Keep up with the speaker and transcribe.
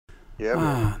Yeah,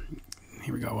 man.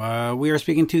 Here we go. We are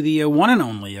speaking to the one and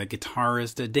only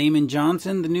guitarist Damon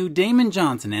Johnson, the new Damon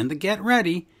Johnson, and the Get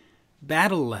Ready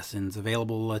Battle Lessons,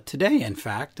 available today, in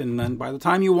fact. And then by the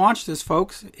time you watch this,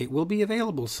 folks, it will be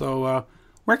available. So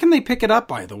where can they pick it up,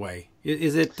 by the way?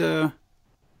 Is it,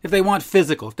 if they want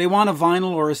physical, if they want a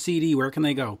vinyl or a CD, where can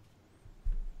they go?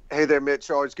 Hey there,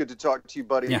 Mitch. Always good to talk to you,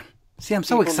 buddy. Yeah. See, I'm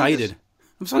so excited.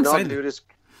 I'm so excited. No, dude,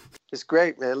 it's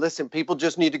great, man. Listen, people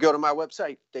just need to go to my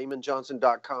website,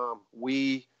 damonjohnson.com.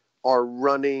 We are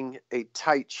running a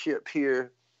tight ship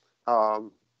here.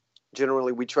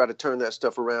 Generally, we try to turn that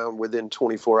stuff around within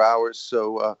 24 hours.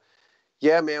 So,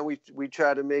 yeah, man, we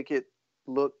try to make it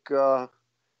look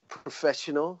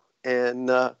professional. And,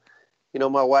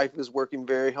 my wife is working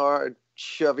very hard,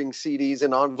 shoving CDs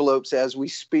in envelopes as we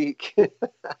speak.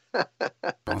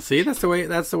 Well, see, that's the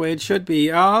way it should be.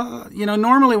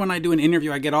 Normally when I do an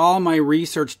interview, I get all my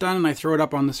research done and I throw it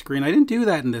up on the screen. I didn't do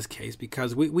that in this case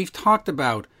because we've talked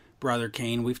about Brother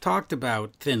Cane, we've talked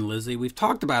about Thin Lizzy, we've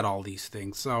talked about all these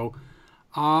things. So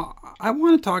I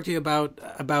want to talk to you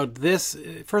about this.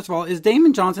 First of all, is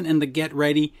Damon Johnson and the Get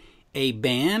Ready a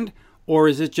band, or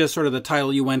is it just sort of the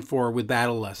title you went for with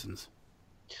Battle Lessons?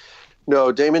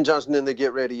 No, Damon Johnson and the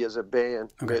Get Ready is a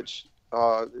band, okay. Mitch.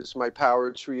 It's my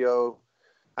power trio.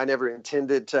 I never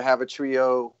intended to have a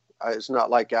trio. It's not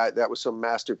like that was some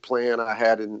master plan I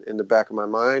had in the back of my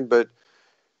mind. But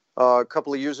a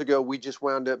couple of years ago, we just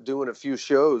wound up doing a few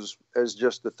shows as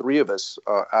just the three of us.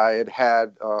 I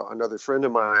had another friend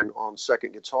of mine on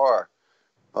second guitar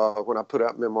when I put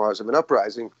out Memoirs of an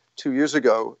Uprising 2 years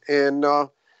ago. And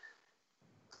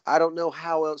I don't know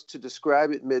how else to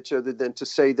describe it, Mitch, other than to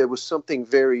say there was something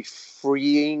very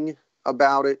freeing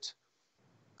about it.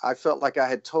 I felt like I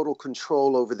had total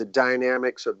control over the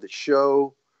dynamics of the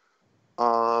show.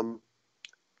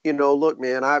 Look,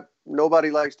 man,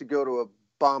 nobody likes to go to a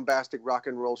bombastic rock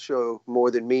and roll show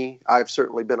more than me. I've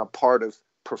certainly been a part of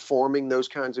performing those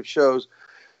kinds of shows,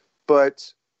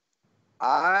 but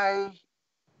I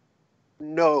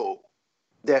know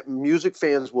that music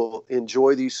fans will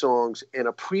enjoy these songs and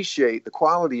appreciate the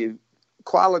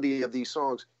quality of these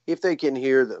songs if they can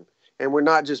hear them. And we're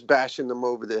not just bashing them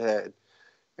over the head.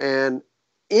 And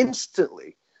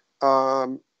instantly,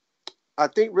 I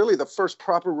think really the first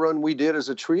proper run we did as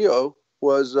a trio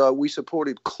was we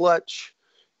supported Clutch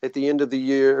at the end of the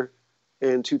year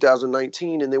in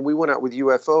 2019. And then we went out with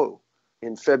UFO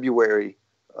in February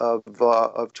of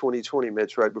 2020,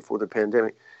 Mitch, right before the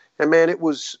pandemic. And man, it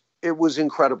was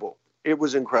incredible. It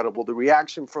was incredible. The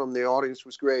reaction from the audience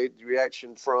was great. The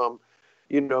reaction from,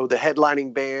 the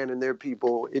headlining band and their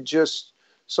people,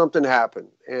 something happened.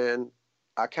 And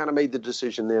I kind of made the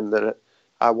decision then that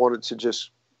I wanted to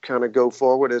just kind of go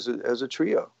forward as a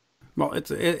trio. Well,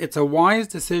 it's a wise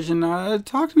decision.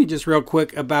 Talk to me just real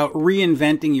quick about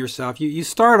reinventing yourself. You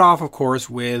start off, of course,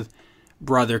 with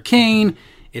Brother Cane.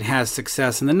 It has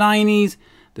success in the 90s.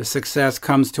 The success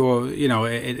comes to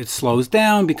it slows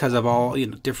down because of all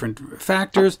different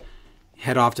factors. You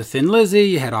head off to Thin Lizzy,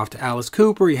 you head off to Alice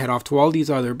Cooper, you head off to all these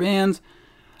other bands.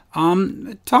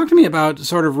 Talk to me about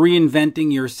sort of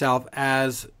reinventing yourself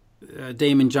as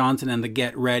Damon Johnson and the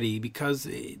Get Ready, because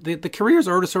the careers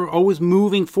are sort of always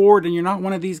moving forward, and you're not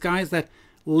one of these guys that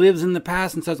lives in the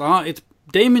past and says, it's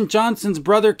Damon Johnson's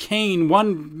Brother Cane,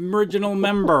 one original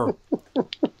member.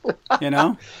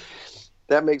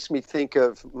 That makes me think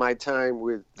of my time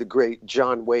with the great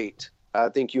John Waite. I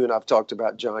think you and I've talked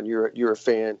about John. You're a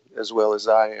fan as well as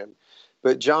I am.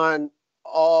 But John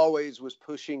always was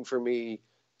pushing for me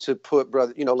to put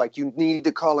brother, like you need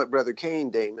to call it Brother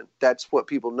Cane, Damon. That's what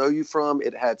people know you from.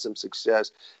 It had some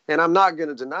success. And I'm not going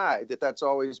to deny that that's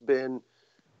always been,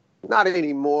 not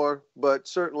anymore, but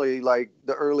certainly like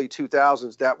the early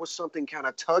 2000s, that was something kind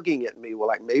of tugging at me. Well,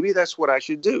 like maybe that's what I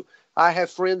should do. I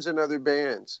have friends in other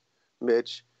bands,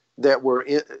 Mitch, that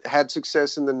had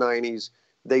success in the 90s.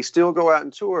 They still go out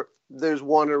and tour. There's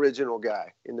one original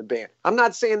guy in the band. I'm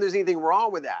not saying there's anything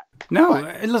wrong with that. No,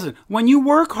 listen, when you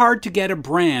work hard to get a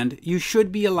brand, you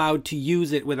should be allowed to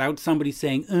use it without somebody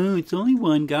saying, oh, it's only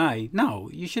one guy. No,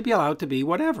 you should be allowed to be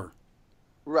whatever.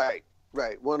 Right.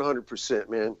 100%,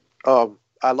 man.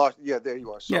 I lost. Yeah, there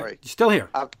you are. Sorry. Yeah, you're still here.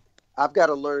 I've got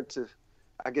to learn to,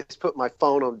 I guess, put my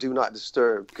phone on Do Not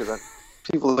Disturb because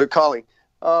people are calling.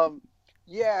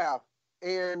 Yeah.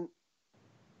 And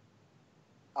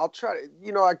I'll try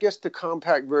to, I guess the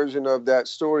compact version of that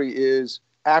story is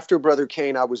after Brother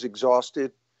Cane, I was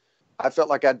exhausted. I felt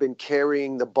like I'd been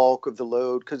carrying the bulk of the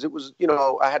load because it was,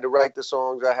 I had to write the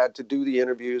songs. I had to do the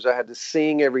interviews. I had to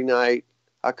sing every night.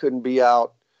 I couldn't be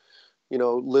out,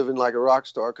 living like a rock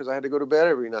star because I had to go to bed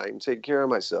every night and take care of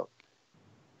myself.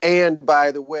 And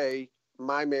by the way,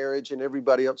 my marriage and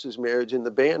everybody else's marriage in the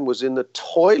band was in the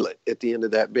toilet at the end of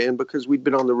that band because we'd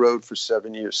been on the road for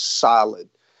 7 years solid.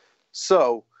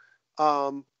 So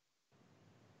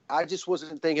I just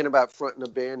wasn't thinking about fronting a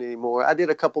band anymore. I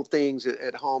did a couple things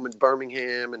at home in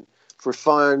Birmingham and for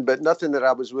fun, but nothing that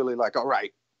I was really like, all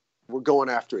right, we're going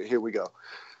after it. Here we go.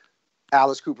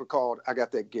 Alice Cooper called. I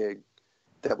got that gig.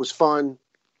 That was fun.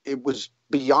 It was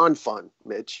beyond fun,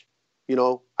 Mitch. You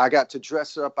know, I got to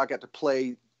dress up. I got to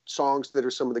play songs that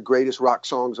are some of the greatest rock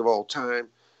songs of all time.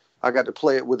 I got to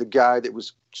play it with a guy that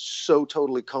was so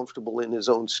totally comfortable in his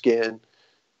own skin.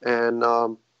 And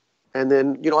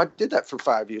then, you know, I did that for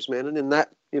 5 years, man. And then that,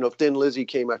 you know, Thin Lizzy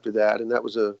came after that. And that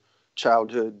was a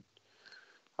childhood,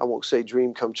 I won't say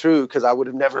dream come true, because I would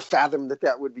have never fathomed that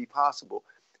that would be possible.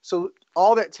 So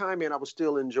all that time, man, I was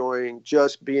still enjoying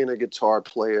just being a guitar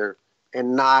player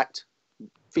and not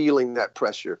feeling that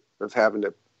pressure of having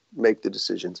to make the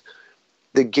decisions.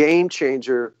 The game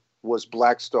changer was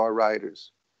Black Star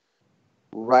Riders.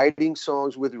 Writing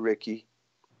songs with Ricky,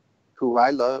 who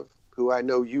I love, who I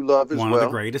know you love as well. One of the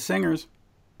greatest singers.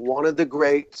 One of the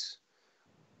greats.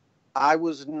 I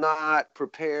was not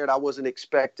prepared. I wasn't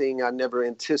expecting. I never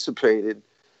anticipated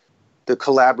the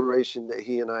collaboration that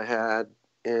he and I had.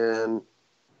 And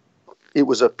it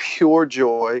was a pure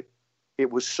joy.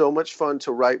 It was so much fun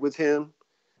to write with him.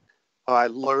 I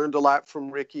learned a lot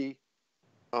from Ricky.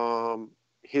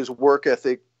 His work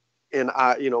ethic and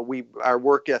I, you know, our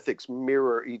work ethics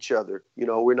mirror each other. You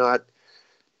know, we're not,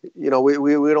 you know, we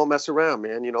don't mess around,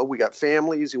 man. You know, we got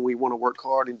families and we want to work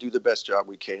hard and do the best job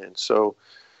we can. So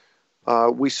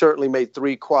we certainly made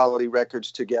 3 quality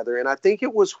records together. And I think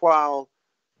it was while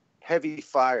Heavy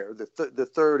Fire, the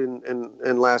third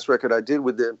and last record I did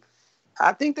with them,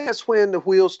 I think that's when the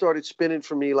wheels started spinning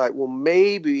for me. Like, well,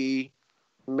 maybe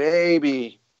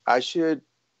I should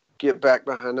get back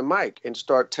behind the mic and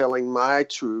start telling my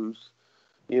truth,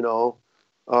 you know,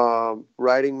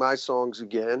 writing my songs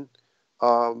again.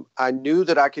 I knew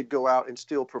that I could go out and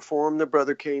still perform the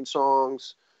Brother Cane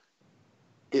songs.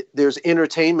 There's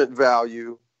entertainment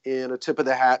value in a tip of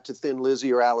the hat to Thin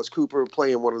Lizzy or Alice Cooper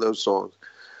playing one of those songs.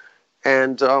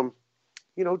 And,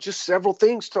 you know, just several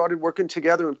things started working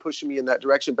together and pushing me in that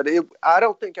direction. But I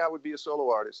don't think I would be a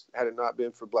solo artist had it not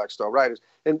been for Black Star Riders.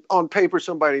 And on paper,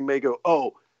 somebody may go,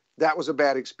 oh, that was a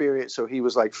bad experience. So he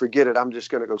was like, forget it. I'm just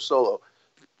going to go solo.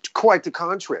 Quite the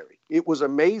contrary. It was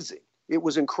amazing. It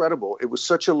was incredible. It was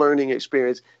such a learning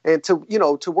experience. And to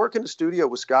work in the studio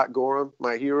with Scott Gorham,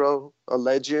 my hero, a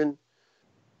legend,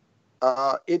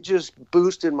 it just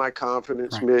boosted my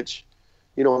confidence, right. Mitch.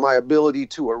 You know, my ability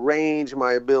to arrange,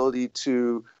 my ability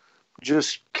to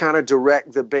just kind of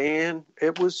direct the band.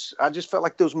 I just felt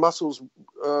like those muscles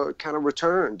kind of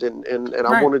returned and right.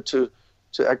 I wanted to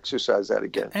exercise that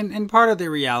again. And part of the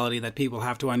reality that people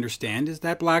have to understand is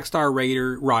that Black Star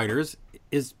Riders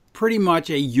is pretty much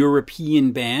a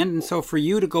European band. And so for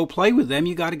you to go play with them,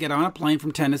 you got to get on a plane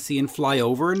from Tennessee and fly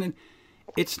over. And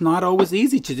it's not always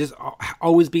easy to just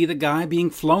always be the guy being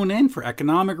flown in for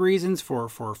economic reasons, for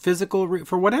physical,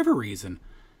 for whatever reason.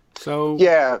 So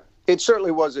yeah, it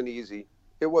certainly wasn't easy.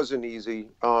 It wasn't easy.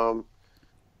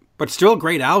 But still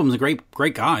great albums,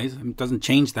 great guys. It doesn't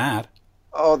change that.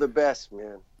 Oh, the best,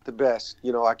 man. The best.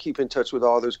 You know, I keep in touch with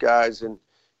all those guys and,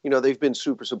 you know, they've been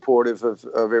super supportive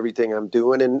of everything I'm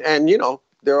doing. And, you know,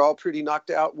 they're all pretty knocked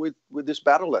out with this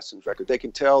Battle Lessons record. They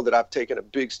can tell that I've taken a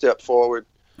big step forward.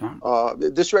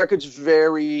 This record's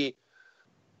very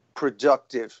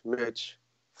productive, Mitch,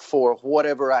 for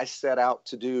whatever I set out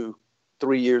to do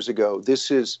 3 years ago.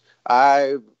 This is,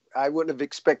 I wouldn't have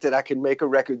expected I could make a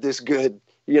record this good,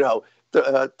 you know,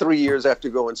 3 years after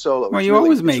going solo. Well, you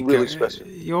always make really special.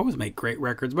 You always make great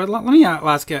records. But let me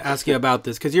ask you about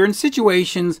this, because you're in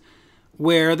situations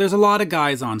where there's a lot of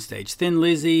guys on stage. Thin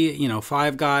Lizzy, you know,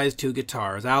 5 guys, 2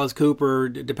 guitars. Alice Cooper,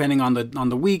 depending on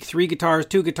the week, 3 guitars,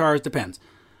 2 guitars, depends.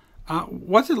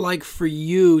 What's it like for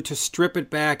you to strip it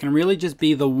back and really just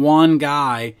be the one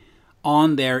guy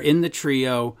on there in the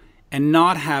trio and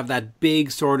not have that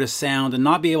big sort of sound and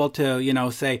not be able to, you know,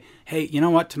 say, hey, you know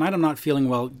what, tonight I'm not feeling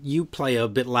well, you play a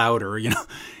bit louder, you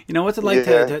know, what's it like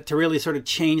to really sort of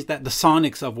change the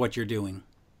sonics of what you're doing?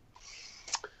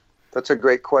 That's a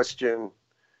great question.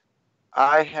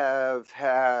 I have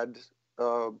had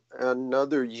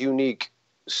another unique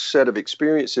set of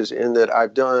experiences in that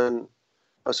I've done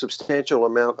a substantial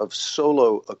amount of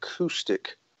solo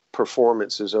acoustic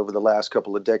performances over the last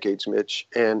couple of decades, Mitch.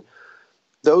 And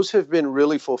those have been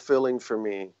really fulfilling for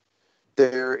me.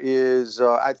 There is,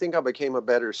 I think I became a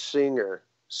better singer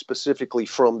specifically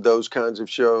from those kinds of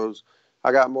shows.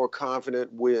 I got more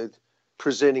confident with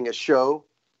presenting a show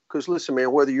Because listen,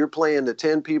 man, whether you're playing to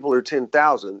 10 people or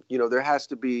 10,000, there has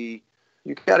to be,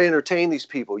 you got to entertain these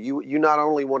people. You not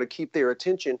only want to keep their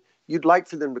attention, you'd like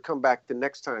for them to come back the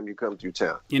next time you come through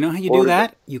town. You know how you do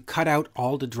that? You cut out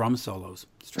all the drum solos.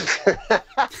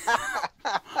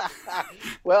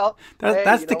 Well,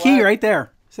 that's the key right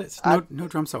there. No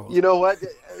drum solos. You know what?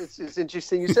 It's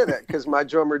interesting you said that, because my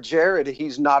drummer Jared,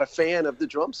 he's not a fan of the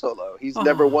drum solo. He's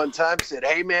never one time said,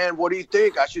 "Hey man, what do you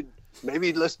think?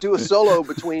 Let's do a solo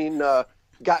between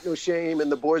Got No Shame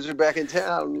and The Boys Are Back in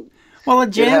Town." Well, a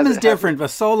jam is different, but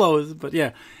solos, but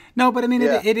yeah. No, but I mean,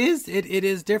 it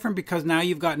is different, because now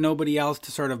you've got nobody else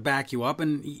to sort of back you up,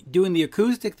 and doing the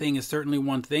acoustic thing is certainly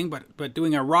one thing, but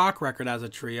doing a rock record as a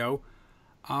trio,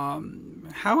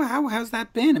 how has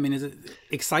that been? I mean, is it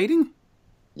exciting?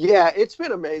 Yeah, it's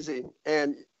been amazing,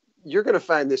 and you're going to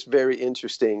find this very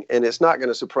interesting, and it's not going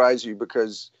to surprise you,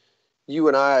 because you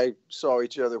and I saw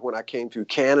each other when I came through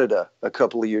Canada a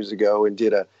couple of years ago and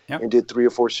did 3 or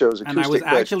 4 shows acoustic. And I was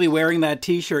actually wearing that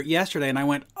T-shirt yesterday, and I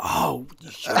went, "Oh,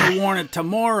 you should have worn it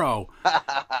tomorrow."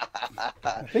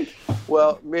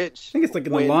 Well, Mitch, I think it's like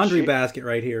in the laundry basket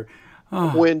right here.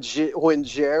 Oh. When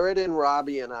Jared and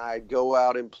Robbie and I go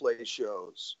out and play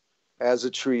shows as a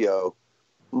trio,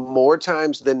 more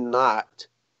times than not,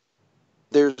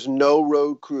 there's no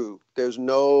road crew. There's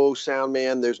no sound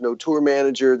man. There's no tour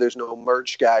manager. There's no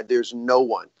merch guy. There's no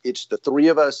one. It's the 3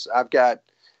 of us. I've got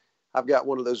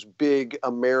one of those big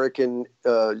American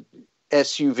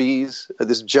SUVs,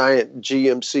 this giant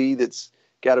GMC that's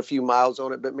got a few miles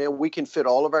on it. But man, we can fit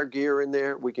all of our gear in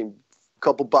there. We can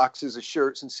couple boxes of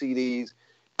shirts and CDs,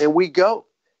 and we go.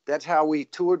 That's how we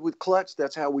toured with Clutch.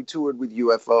 That's how we toured with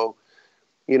UFO.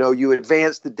 You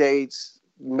advance the dates.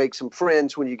 You make some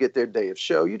friends when you get their day of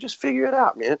show. You just figure it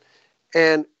out, man.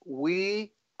 And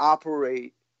we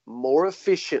operate more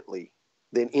efficiently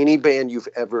than any band you've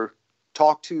ever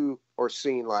talked to or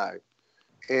seen live.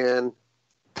 And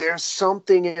there's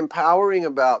something empowering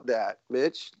about that,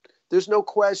 Mitch. There's no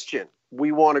question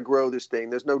we want to grow this thing.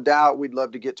 There's no doubt we'd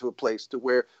love to get to a place to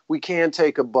where we can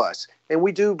take a bus. And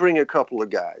we do bring a couple of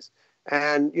guys.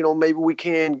 And, maybe we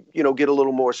can, get a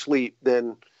little more sleep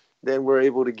than we're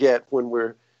able to get when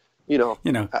we're,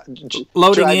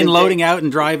 loading in, loading out,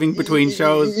 and driving between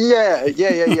shows. Yeah.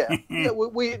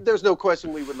 There's no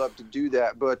question we would love to do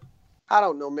that, but I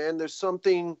don't know, man. There's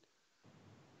something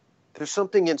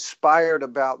inspired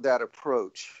about that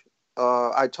approach.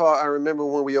 I remember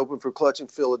when we opened for Clutch in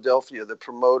Philadelphia, the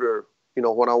promoter,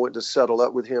 when I went to settle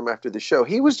up with him after the show,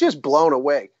 he was just blown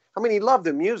away. I mean, he loved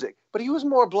the music, but he was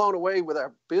more blown away with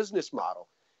our business model.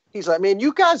 He's like, "Man,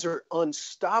 you guys are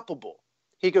unstoppable."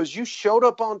 He goes, "You showed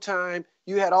up on time.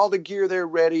 You had all the gear there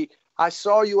ready. I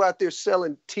saw you out there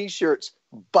selling T-shirts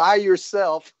by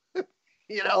yourself."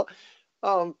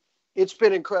 It's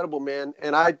been incredible, man.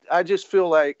 And I just feel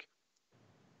like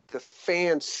the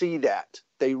fans see that.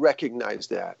 They recognize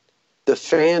that. The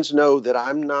fans know that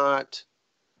I'm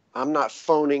not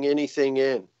phoning anything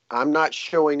in. I'm not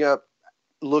showing up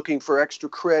looking for extra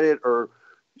credit or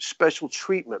special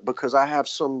treatment because I have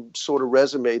some sort of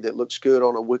resume that looks good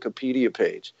on a Wikipedia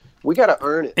page. We got to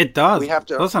earn it. It does. We have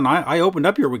to. Listen, I opened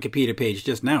up your Wikipedia page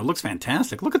just now. It looks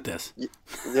fantastic. Look at this. Yeah,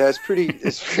 it's pretty good.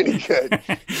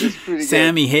 It's pretty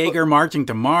Sammy good. Hagar marching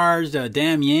to Mars,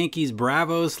 Damn Yankees,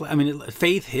 Bravos. I mean,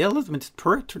 Faith Hill. I mean, it's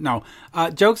no.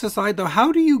 Jokes aside, though,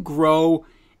 how do you grow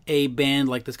a band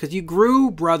like this? Because you grew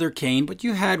Brother Kane, but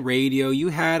you had radio. You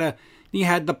had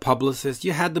the publicist.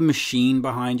 You had the machine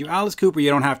behind you. Alice Cooper, you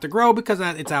don't have to grow because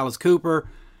it's Alice Cooper.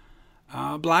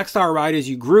 Black Star Riders,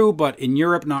 you grew, but in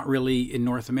Europe, not really in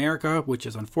North America, which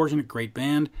is unfortunate. Great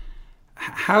band.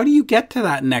 How do you get to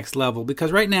that next level?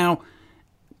 Because right now,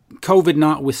 COVID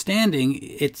notwithstanding,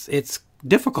 it's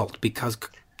difficult because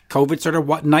COVID sort of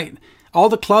all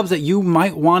the clubs that you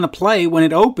might want to play when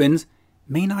it opens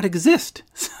may not exist.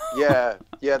 Yeah,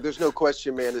 there's no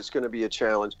question, man. It's going to be a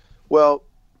challenge. Well,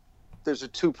 there's a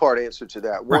 2-part answer to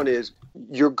that. One is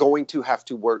you're going to have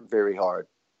to work very hard.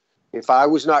 If I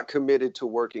was not committed to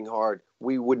working hard,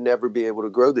 we would never be able to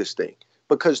grow this thing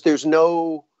because there's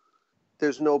no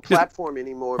platform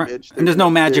anymore, Mitch. And there's no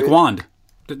magic wand.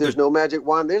 There's no magic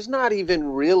wand. There's not even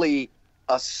really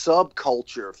a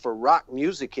subculture for rock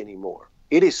music anymore.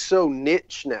 It is so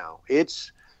niche now.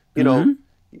 It's, you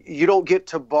don't get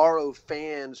to borrow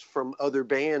fans from other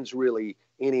bands really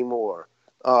anymore.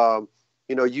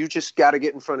 You just got to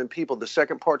get in front of people. The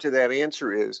second part to that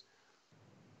answer is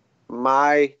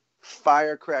my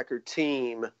firecracker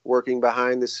team working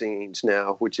behind the scenes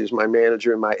now, which is my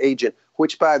manager and my agent,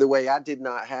 which, by the way, I did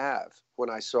not have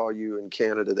when I saw you in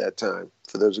Canada that time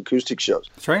for those acoustic shows.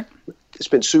 That's right. It's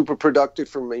been super productive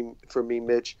for me,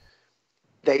 Mitch.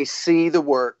 They see the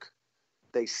work,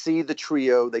 they see the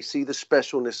trio, they see the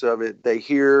specialness of it, they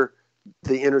hear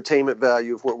the entertainment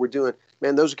value of what we're doing.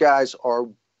 Man, those guys are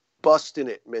busting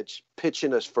it, Mitch,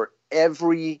 pitching us for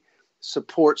every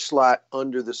support slot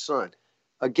under the sun.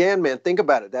 Again, man, think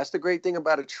about it. That's the great thing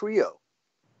about a trio.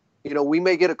 You know, we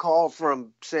may get a call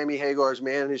from Sammy Hagar's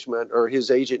management or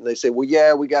his agent, and they say, well,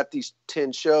 yeah, we got these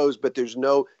 10 shows, but there's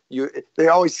no, they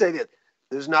always say that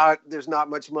there's not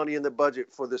much money in the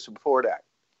budget for the support act.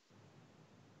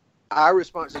 Our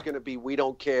response is going to be, we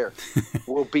don't care.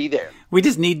 We'll be there. We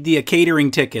just need the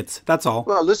catering tickets. That's all.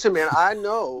 Well, listen, man, I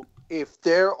know if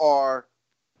there are,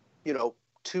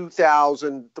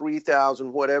 2,000,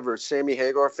 3,000, whatever, Sammy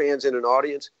Hagar fans in an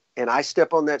audience, and I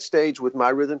step on that stage with my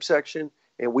rhythm section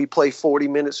and we play 40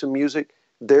 minutes of music,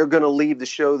 they're going to leave the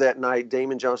show that night,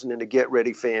 Damon Johnson and the Get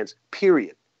Ready fans,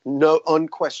 period. No,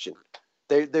 unquestioned.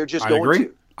 They're just going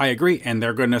to. I agree. And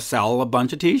they're going to sell a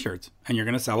bunch of T-shirts, and you're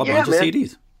going to sell a bunch of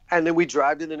CDs. And then we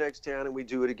drive to the next town and we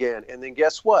do it again. And then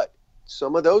guess what?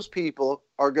 Some of those people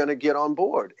are going to get on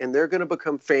board, and they're going to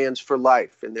become fans for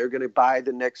life, and they're going to buy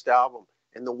the next album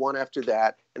and the one after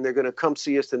that, and they're going to come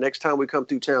see us the next time we come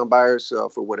through town by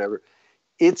ourselves or whatever.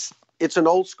 It's an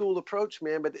old school approach,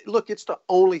 man. But look, it's the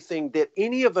only thing that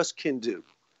any of us can do.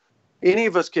 Any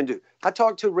of us can do. I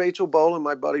talked to Rachel Bolan,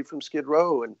 my buddy from Skid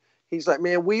Row, and he's like,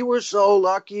 man, we were so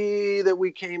lucky that we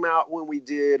came out when we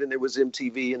did, and there was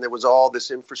MTV, and there was all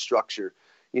this infrastructure,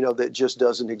 that just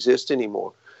doesn't exist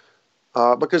anymore.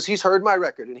 Because he's heard my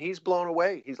record, and he's blown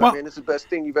away. He's like, man, this is the best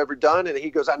thing you've ever done. And he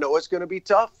goes, I know it's going to be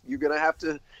tough. You're going to have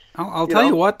to. I'll tell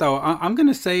you what, though. I'm going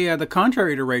to say the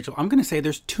contrary to Rachel. I'm going to say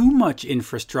there's too much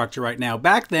infrastructure right now.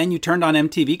 Back then, you turned on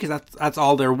MTV because that's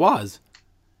all there was.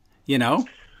 Now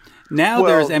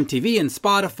there's MTV and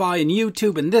Spotify and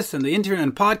YouTube and this and the internet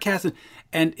and podcasts.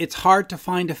 And it's hard to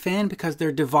find a fan because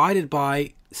they're divided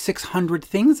by 600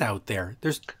 things out there.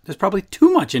 There's probably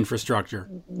too much infrastructure.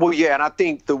 Well, yeah, and I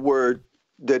think the word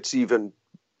that's even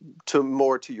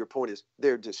more to your point is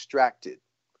they're distracted.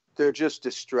 They're just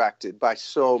distracted by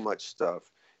so much stuff.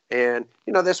 And,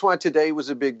 that's why today was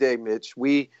a big day, Mitch.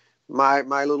 My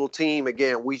little team,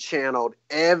 again, we channeled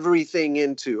everything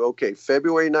into, okay,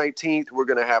 February 19th, we're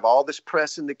going to have all this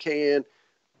press in the can.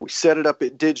 We set it up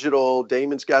at digital.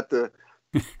 Damon's got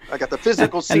I got the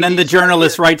physical CDs. And then the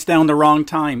journalist writes down the wrong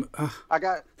time. Ugh. I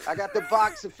got the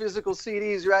box of physical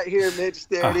CDs right here, Mitch.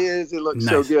 There it is. It looks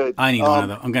so good. I need one of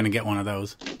those. I'm going to get one of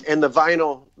those. And the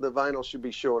vinyl should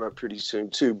be showing up pretty soon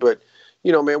too. But,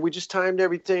 man, we just timed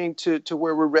everything to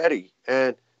where we're ready.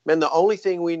 And, man, the only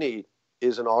thing we need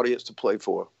is an audience to play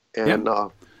for. And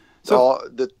so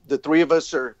the three of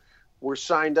us we're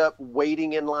signed up,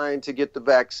 waiting in line to get the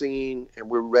vaccine, and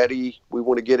we're ready. We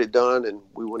want to get it done, and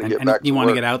we want to get back to you work. Want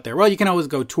to get out there. Well, you can always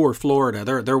go tour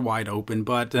Florida. They're wide open.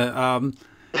 But let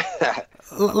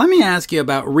me ask you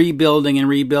about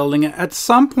rebuilding. At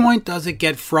some point, does it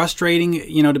get frustrating,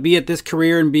 to be at this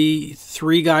career and be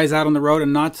three guys out on the road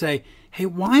and not say, hey,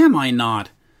 why am I not,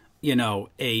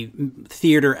 a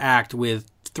theater act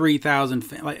with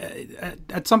 3,000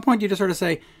 at some point you just sort of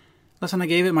say, listen, I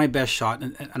gave it my best shot,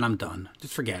 and I'm done.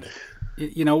 Just forget it.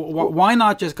 Why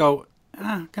not just go,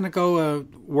 gonna go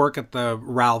work at the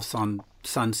Ralph's on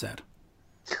Sunset?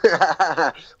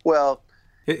 Well,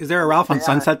 is there a Ralph on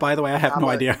Sunset, by the way? I have no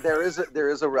idea. There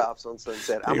is a Ralph's on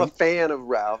Sunset. I'm a fan of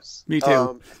Ralph's. Me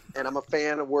too. And I'm a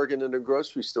fan of working in a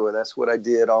grocery store. That's what I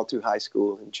did all through high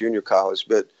school and junior college.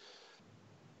 But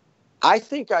I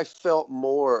think I felt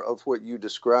more of what you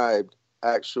described,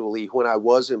 actually, when I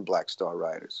was in Black Star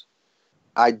Riders.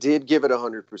 I did give it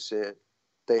 100%.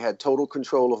 They had total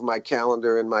control of my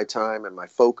calendar and my time and my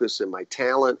focus and my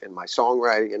talent and my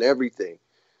songwriting and everything.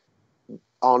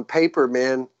 On paper,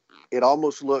 man, it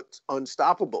almost looked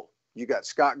unstoppable. You got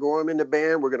Scott Gorham in the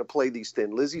band. We're going to play these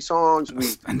Thin Lizzy songs.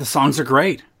 And the songs are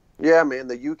great. Yeah, man.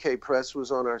 The UK press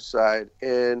was on our side,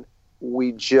 and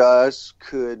we just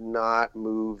could not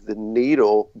move the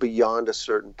needle beyond a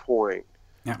certain point.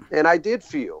 Yeah. And I did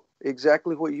feel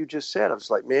exactly what you just said. I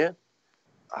was like, man,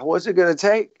 what's it going to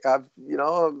take?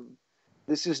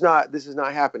 This is not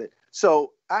happening.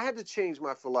 So I had to change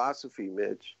my philosophy,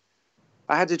 Mitch.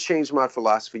 I had to change my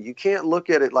philosophy. You can't look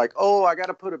at it like, oh, I got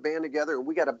to put a band together and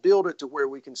we got to build it to where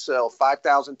we can sell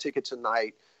 5,000 tickets a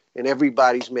night and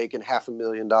everybody's making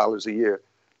 $500,000 a year.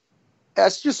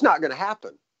 That's just not going to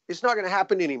happen. It's not going to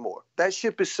happen anymore. That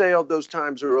ship has sailed. Those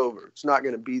times are over. It's not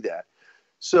going to be that.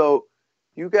 So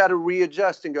you got to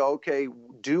readjust and go, okay,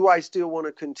 do I still want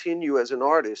to continue as an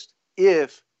artist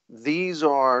if these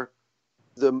are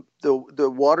the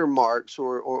watermarks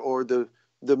or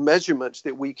the measurements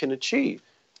that we can achieve?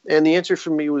 And the answer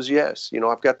for me was yes.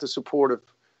 I've got the support of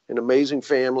an amazing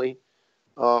family.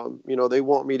 They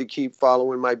want me to keep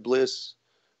following my bliss.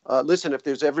 Listen, if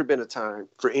there's ever been a time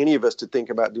for any of us to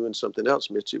think about doing something else,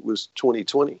 Mitch, it was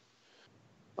 2020.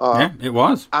 Yeah, it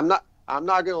was. I'm not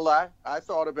going to lie. I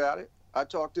thought about it. I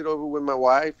talked it over with my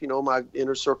wife, my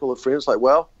inner circle of friends, like,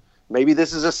 well, maybe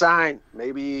this is a sign.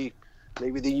 Maybe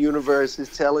the universe is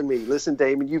telling me, listen,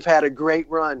 Damon, you've had a great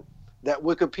run. That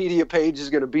Wikipedia page is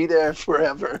going to be there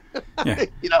forever. Yeah.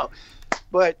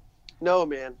 But no,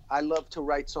 man, I love to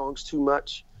write songs too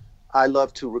much. I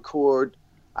love to record.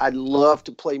 I love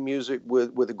to play music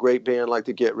with a great band like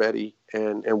the Get Ready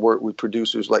and work with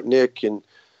producers like Nick. And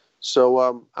so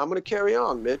I'm going to carry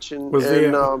on, Mitch.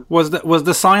 Was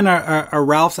the sign a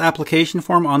Ralph's application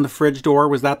form on the fridge door?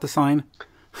 Was that the sign?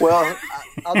 Well,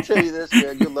 I'll tell you this,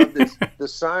 man. You'll love this. The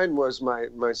sign was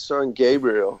my son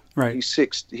Gabriel. Right. He's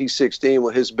 16.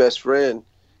 Well, his best friend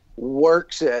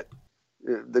works at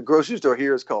the grocery store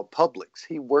here is called Publix.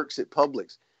 He works at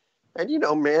Publix, and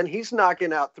man, he's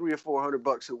knocking out $300 or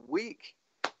 $400 a week.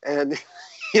 And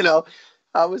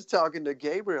I was talking to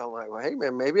Gabriel, like, well, hey,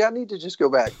 man, maybe I need to just go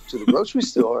back to the grocery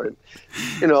store and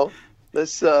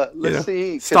let's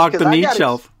see, stock the meat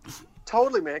shelf.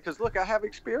 Totally, man. Because look, I have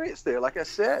experience there. Like I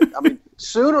said, I mean,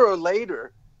 sooner or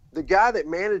later, the guy that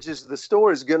manages the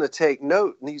store is going to take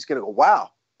note, and he's going to go,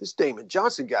 "Wow, this Damon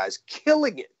Johnson guy is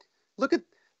killing it. Look at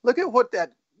what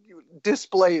that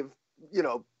display of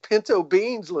pinto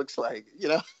beans looks like."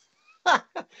 I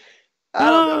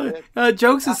don't know,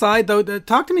 jokes aside, though,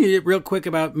 talk to me real quick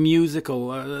about the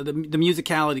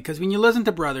musicality. Because when you listen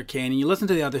to Brother Cane and you listen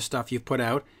to the other stuff you've put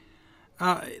out,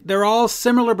 they're all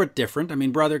similar but different. I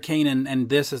mean, Brother Cane and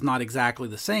this is not exactly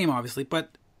the same, obviously,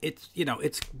 but it's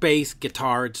it's bass,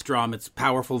 guitar, it's drum, it's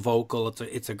powerful vocal,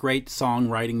 it's a great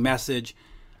songwriting message.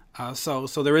 So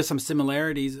there is some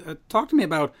similarities. Talk to me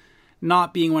about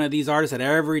not being one of these artists that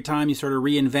every time you sort of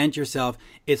reinvent yourself,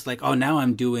 it's like, oh, now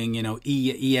I'm doing EMD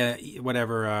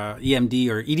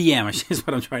or EDM is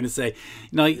what I'm trying to say.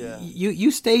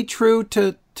 You stay true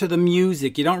to the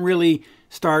music. You don't really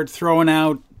start throwing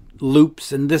out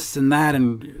loops and this and that,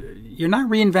 and you're not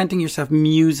reinventing yourself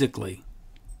musically.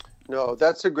 No,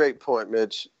 that's a great point,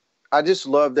 Mitch. I just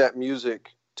love that music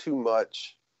too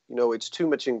much. It's too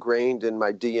much ingrained in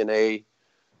my DNA.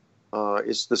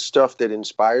 It's the stuff that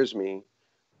inspires me.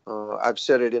 I've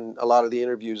said it in a lot of the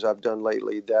interviews I've done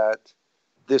lately that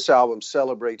this album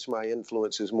celebrates my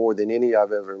influences more than any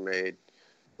I've ever made.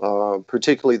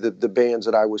 Particularly the bands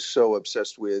that I was so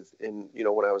obsessed with when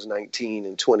I was 19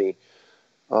 and 20.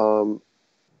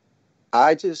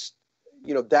 I just,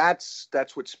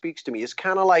 that's what speaks to me. It's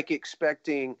kind of like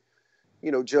expecting,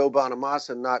 Joe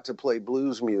Bonamassa not to play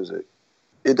blues music.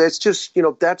 That's just,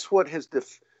 that's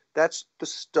that's the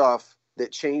stuff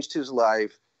that changed his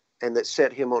life and that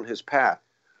set him on his path.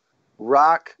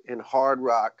 Rock and hard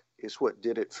rock is what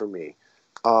did it for me.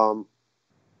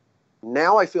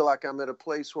 Now I feel like I'm at a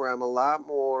place where I'm a lot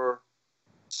more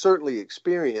certainly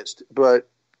experienced, but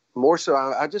more so,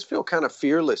 I just feel kind of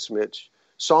fearless, Mitch.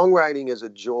 Songwriting is a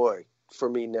joy for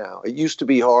me now. It used to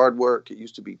be hard work. It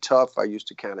used to be tough. I used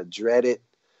to kind of dread it.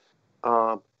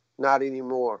 Not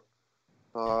anymore.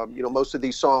 Most of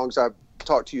these songs, I've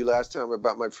talked to you last time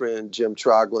about my friend Jim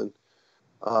Troglin.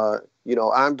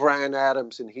 I'm Bryan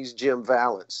Adams and he's Jim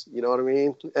Valance. You know what I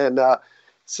mean? And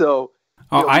so...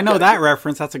 I know that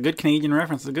reference. That's a good Canadian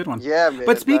reference. It's a good one. Yeah, man.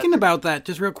 But speaking about that,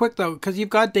 just real quick, though, because you've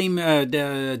got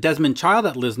Desmond Child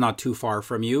that lives not too far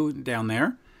from you down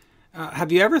there.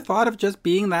 Have you ever thought of just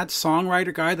being that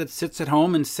songwriter guy that sits at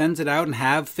home and sends it out and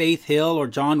have Faith Hill or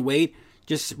John Waite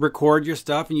just record your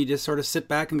stuff and you just sort of sit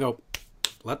back and go,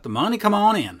 let the money come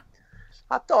on in?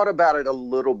 I thought about it a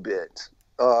little bit,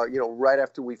 right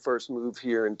after we first moved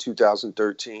here in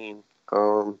 2013.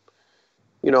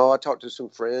 I talked to some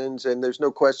friends, and there's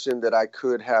no question that I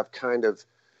could have kind of,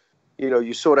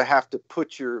 you sort of have to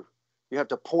point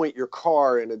your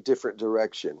car in a different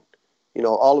direction.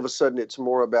 All of a sudden it's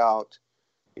more about,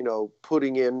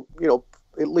 putting in,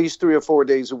 at least 3 or 4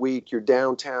 days a week. You're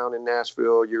downtown in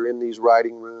Nashville, you're in these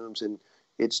writing rooms, and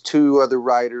it's 2 other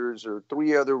writers or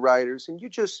 3 other writers. And you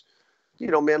just,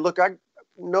 man, look,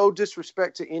 no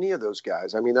disrespect to any of those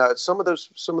guys. I mean, some of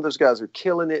those guys are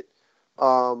killing it.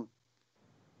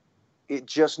 It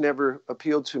just never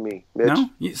appealed to me, Mitch. No?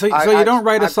 So you don't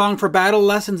write a song for Battle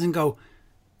Lessons and go,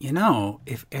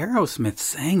 if Aerosmith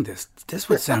sang this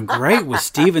would sound great with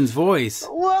Steven's voice.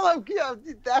 Well,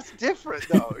 that's different,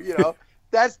 though.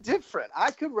 That's different.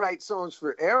 I could write songs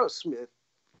for Aerosmith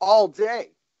all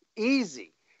day,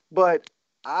 easy. But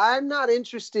I'm not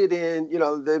interested in,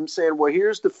 them saying, well,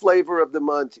 here's the flavor of the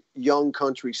month, young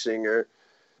country singer.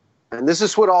 And this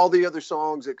is what all the other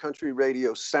songs at country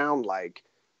radio sound like.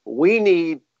 We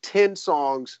need 10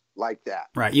 songs like that.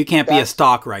 Right. You can't be a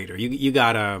stock writer. You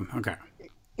gotta, okay.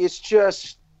 It's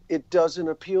just, it doesn't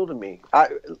appeal to me.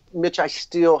 Mitch, I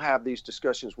still have these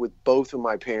discussions with both of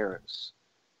my parents.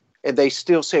 And they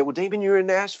still say, well, Damon, you're in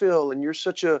Nashville and you're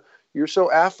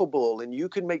so affable and you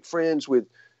can make friends with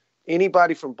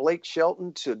anybody from Blake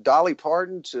Shelton to Dolly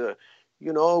Parton to,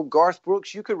 Garth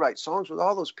Brooks. You could write songs with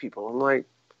all those people. I'm like,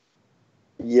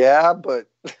 yeah, but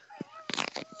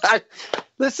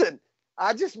listen,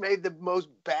 I just made the most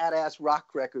badass rock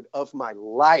record of my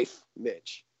life,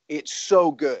 Mitch. It's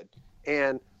so good.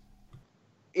 And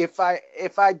if I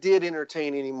did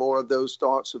entertain any more of those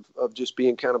thoughts of just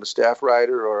being kind of a staff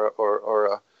writer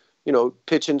or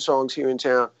pitching songs here in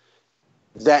town,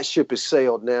 that ship has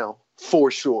sailed now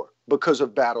for sure because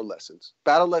of Battle Lessons.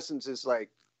 Battle Lessons is like,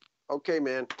 okay,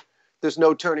 man, there's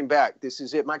no turning back. This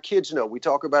is it. My kids know. We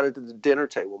talk about it at the dinner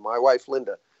table. My wife,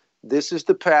 Linda, this is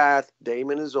the path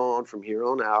Damon is on from here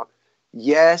on out.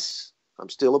 Yes, I'm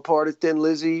still a part of Thin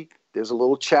Lizzy. There's a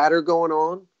little chatter going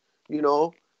on,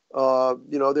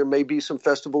 there may be some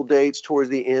festival dates towards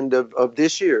the end of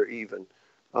this year even.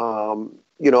 A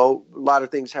lot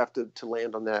of things have to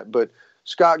land on that. But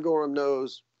Scott Gorham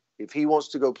knows if he wants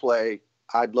to go play,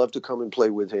 I'd love to come and play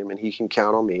with him, and he can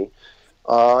count on me.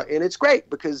 And it's great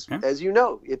because, as you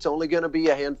know, it's only going to be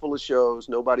a handful of shows.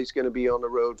 Nobody's going to be on the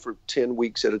road for 10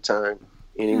 weeks at a time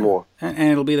anymore. And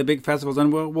it'll be the big festivals.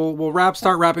 And we'll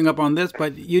start wrapping up on this.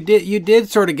 But you did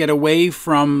sort of get away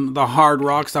from the hard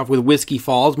rock stuff with Whiskey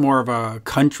Falls, more of a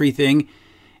country thing.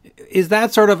 Is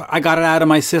that sort of, I got it out of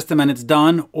my system and it's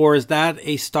done? Or is that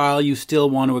a style you still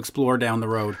want to explore down the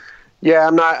road? Yeah,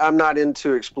 I'm not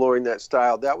into exploring that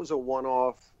style. That was a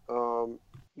one-off.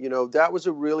 That was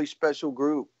a really special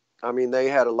group. I mean, they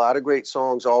had a lot of great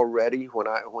songs already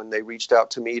when they reached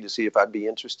out to me to see if I'd be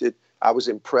interested. I was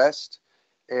impressed.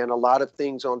 And a lot of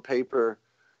things on paper,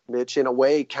 Mitch, in a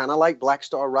way, kind of like Black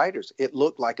Star Riders. It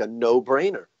looked like a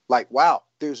no-brainer. Like, wow,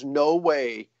 there's no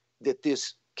way that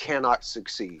this cannot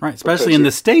succeed. Right, especially in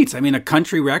the States. I mean, a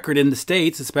country record in the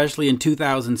States, especially in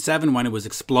 2007 when it was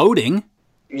exploding.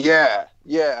 Yeah.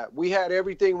 We had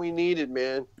everything we needed,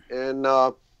 man. And,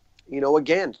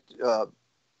 again,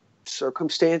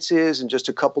 circumstances and just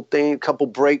a couple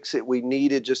breaks that we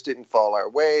needed just didn't fall our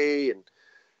way. And,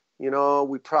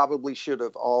 we probably should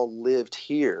have all lived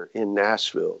here in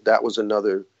Nashville. That was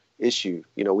another issue.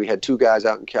 We had 2 guys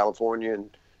out in California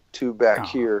and 2 back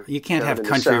here. You can't have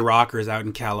country rockers out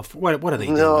in California. What are they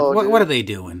doing? What are they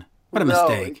doing? What a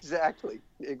mistake.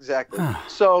 Exactly.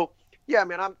 So, yeah,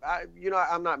 man,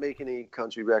 I'm not making any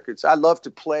country records. I love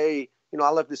to play, I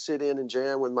love to sit in and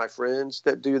jam with my friends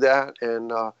that do that.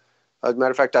 And as a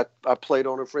matter of fact, I played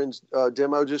on a friend's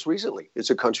demo just recently. It's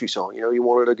a country song. He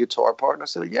wanted a guitar part. And I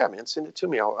said, yeah, man, send it to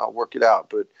me. I'll work it out.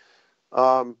 But,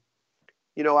 I'm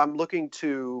looking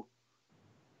to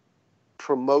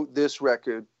promote this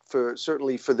record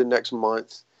certainly for the next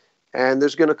month. And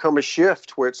there's going to come a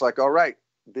shift where it's like, all right,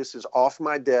 this is off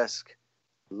my desk.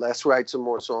 Let's write some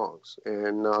more songs.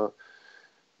 And,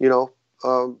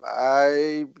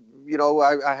 I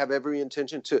have every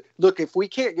intention to look, if we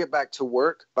can't get back to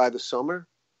work by the summer,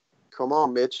 come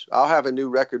on, Mitch, I'll have a new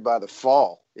record by the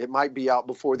fall. It might be out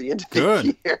before the end of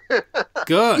the year.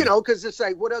 Good. Cause it's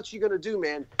like, what else you going to do,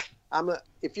 man?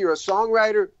 If you're a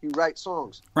songwriter, you write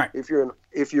songs. Right. If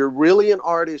you're really an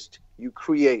artist, you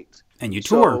create and you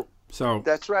tour. So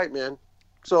that's right, man.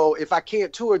 So if I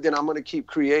can't tour, then I'm going to keep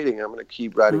creating. I'm going to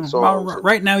keep writing songs. Well,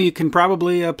 right now you can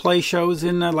probably play shows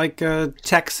in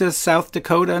Texas, South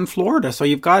Dakota, and Florida. So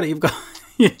you've got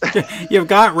you've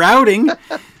got routing.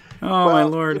 Oh my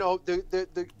Lord!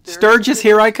 Sturgis,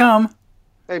 here I come.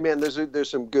 Hey man, there's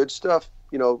some good stuff.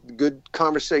 Good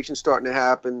conversations starting to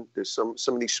happen. There's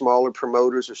some of these smaller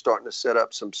promoters are starting to set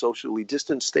up some socially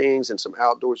distanced things and some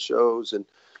outdoor shows. And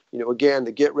again,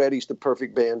 the Get Ready's the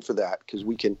perfect band for that because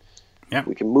we can. Yeah.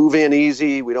 We can move in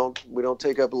easy. We don't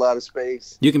take up a lot of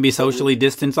space. You can be socially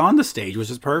distanced on the stage, which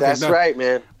is perfect. That's right,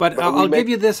 man. But I'll give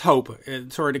you this hope.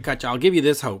 Sorry to cut you. I'll give you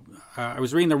this hope. I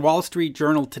was reading the Wall Street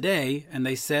Journal today, and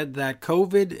they said that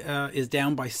COVID is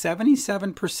down by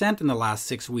 77% in the last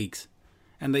 6 weeks.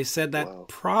 And they said that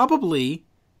probably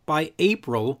by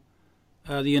April,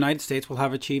 the United States will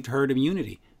have achieved herd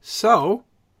immunity. So...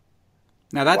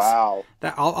 Now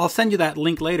I'll send you that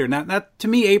link later. Now that to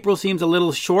me April seems a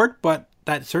little short, but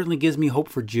that certainly gives me hope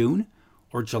for June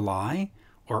or July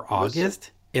or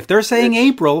August. If they're saying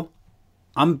April,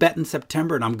 I'm betting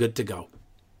September and I'm good to go.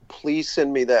 Please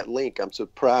send me that link. I'm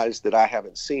surprised that I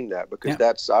haven't seen that because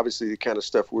that's obviously the kind of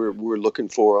stuff we're looking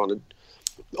for on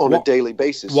on a daily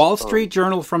basis. Wall Street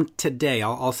Journal from today.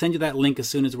 I'll send you that link as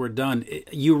soon as we're done.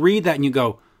 You read that and you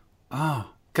go, oh,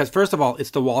 because first of all,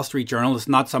 it's the Wall Street Journal. It's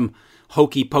not some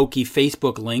hokey pokey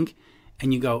Facebook link.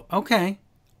 And you go, okay,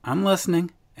 I'm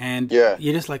listening. And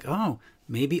you're just like, oh,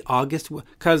 maybe August.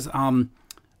 Because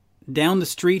down the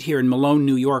street here in Malone,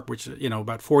 New York, which,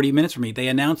 about 40 minutes from me, they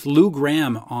announced Lou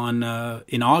Gramm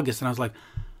in August. And I was like,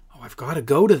 oh, I've got to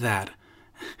go to that.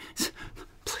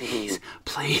 Please.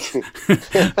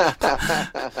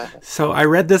 So I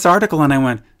read this article and I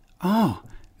went, oh,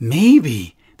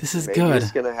 maybe this is good. Maybe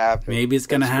it's going to happen. Maybe it's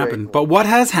going to happen. But what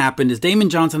has happened is Damon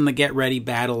Johnson, the Get Ready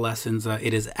Battle Lessons.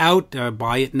 It is out.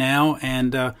 Buy it now.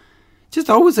 And just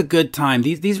always a good time.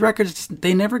 These records,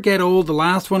 they never get old. The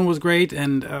last one was great.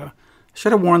 And I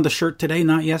should have worn the shirt today,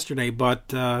 not yesterday.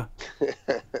 But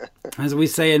as we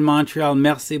say in Montreal,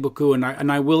 merci beaucoup.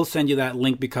 And I will send you that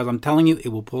link because I'm telling you, it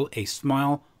will pull a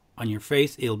smile on your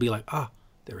face. It'll be like,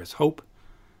 there is hope.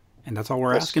 And that's all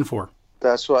we're asking for.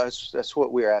 That's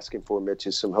what we're asking for, Mitch,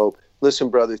 is some hope. Listen,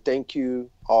 brother, thank you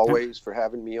always for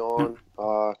having me on.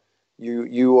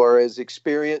 You are as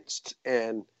experienced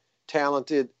and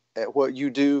talented at what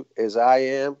you do as I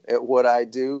am at what I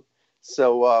do.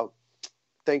 So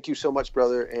thank you so much,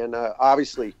 brother. And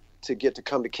obviously, to get to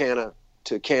come to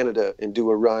Canada and do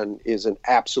a run is an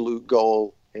absolute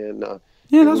goal. And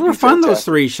those were fun. Those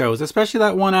 3 shows, especially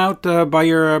that one out by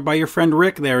your friend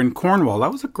Rick there in Cornwall.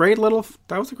 That was a great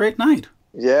night.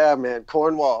 Yeah, man,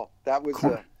 Cornwall. That's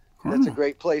a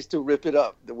great place to rip it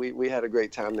up. We had a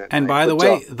great time that night. And by the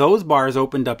way, those bars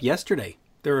opened up yesterday.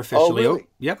 They're officially open.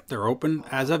 Yep, they're open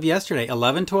as of yesterday,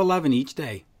 11 to 11 each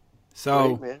day.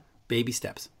 So, great, man. Baby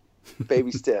steps.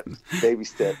 Baby steps. Baby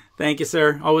steps. Thank you,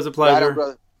 sir. Always a pleasure. Right on,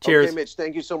 brother. Cheers. Okay, Mitch,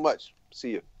 thank you so much.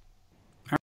 See you.